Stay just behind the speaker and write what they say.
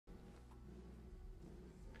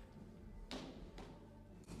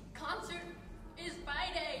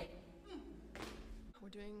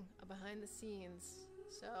a behind the scenes.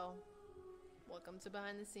 So, welcome to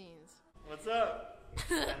behind the scenes. What's up?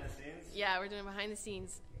 Behind the scenes? Yeah, we're doing behind the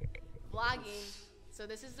scenes vlogging. So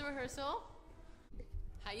this is the rehearsal.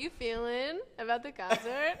 How you feeling about the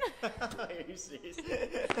concert? Are you serious?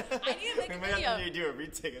 I need to make a we might video. have to do a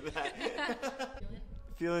retake of that.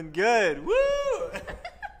 Feeling good. Woo!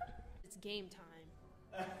 It's game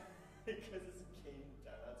time. Because it's game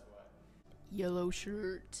time, that's why. Yellow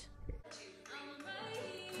shirt.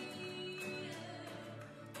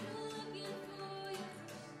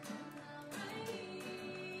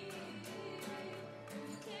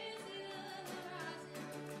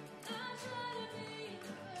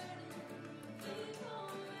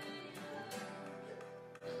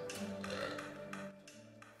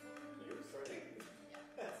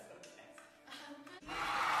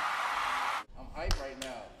 I'm hyped right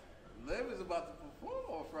now. Liv is about to perform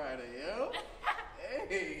on Friday, yo.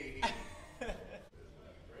 Hey.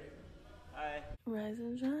 Hi. Rise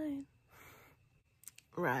and shine.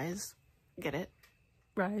 Rise. Get it?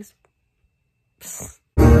 Rise.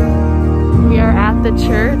 We are at the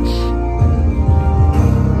church.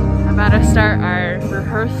 About to start our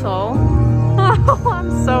rehearsal. Oh,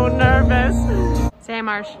 I'm so nervous. Say hi,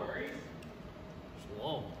 Marsh.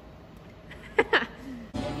 Whoa.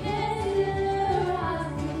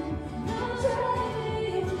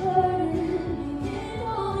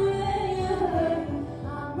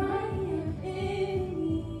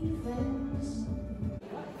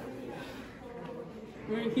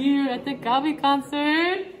 We're here at the Gawvi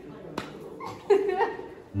concert.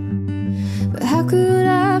 But how could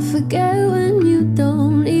I forget when you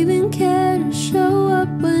don't even care to show up,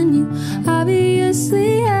 when you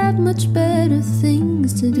obviously have much better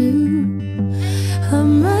things to do?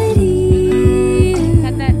 I'm right here.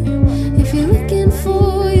 If you're looking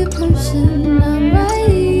for your person, I'm right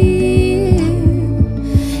here.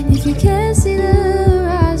 If you can't see the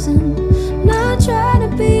horizon, I'm not trying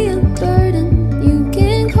to be a burden. You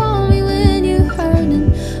can call me when you're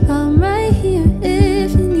hurting. I'm right here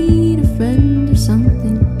if you need a friend or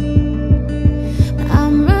something.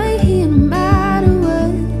 I'm right here no matter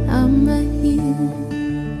what. I'm right here.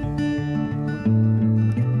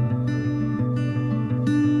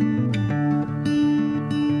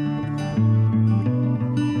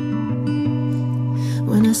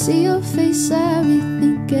 When I see your face, I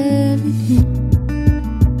rethink everything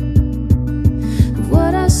of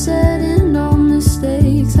what I said and all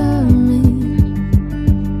mistakes I made.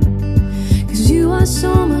 'Cause you are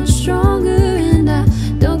so much stronger, and I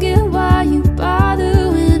don't get why you bother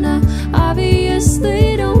when I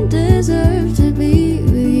obviously don't deserve to be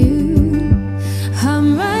with you.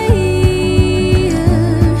 I'm right here.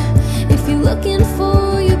 If you're looking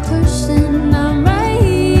for your person, I'm right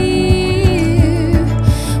here.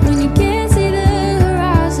 When you can't see the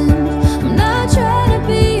horizon, I'm not trying to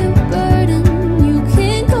be a burden. You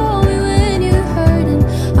can call me when you're hurting.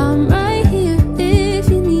 I'm right here if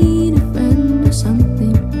you need a friend or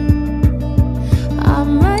something.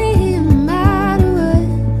 I'm right here no matter what.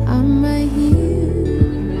 I'm right here.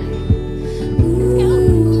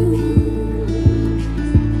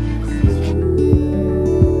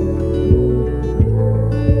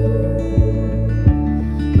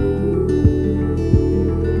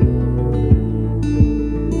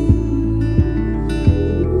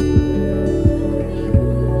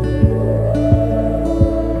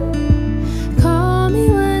 Call me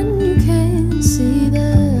when you can't see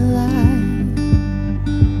the light.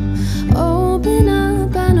 Open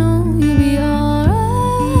up, I know you'll be alright.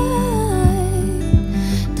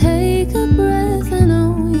 Take a breath, I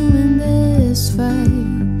know you in this fight.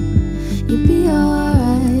 You'll be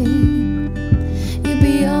alright. You'll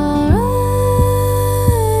be alright.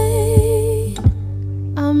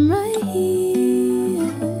 I'm right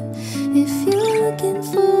here. If you're looking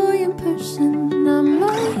for your person, I'm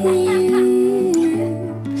right here.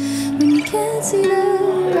 When you can't see the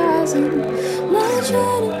horizon, not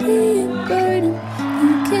trying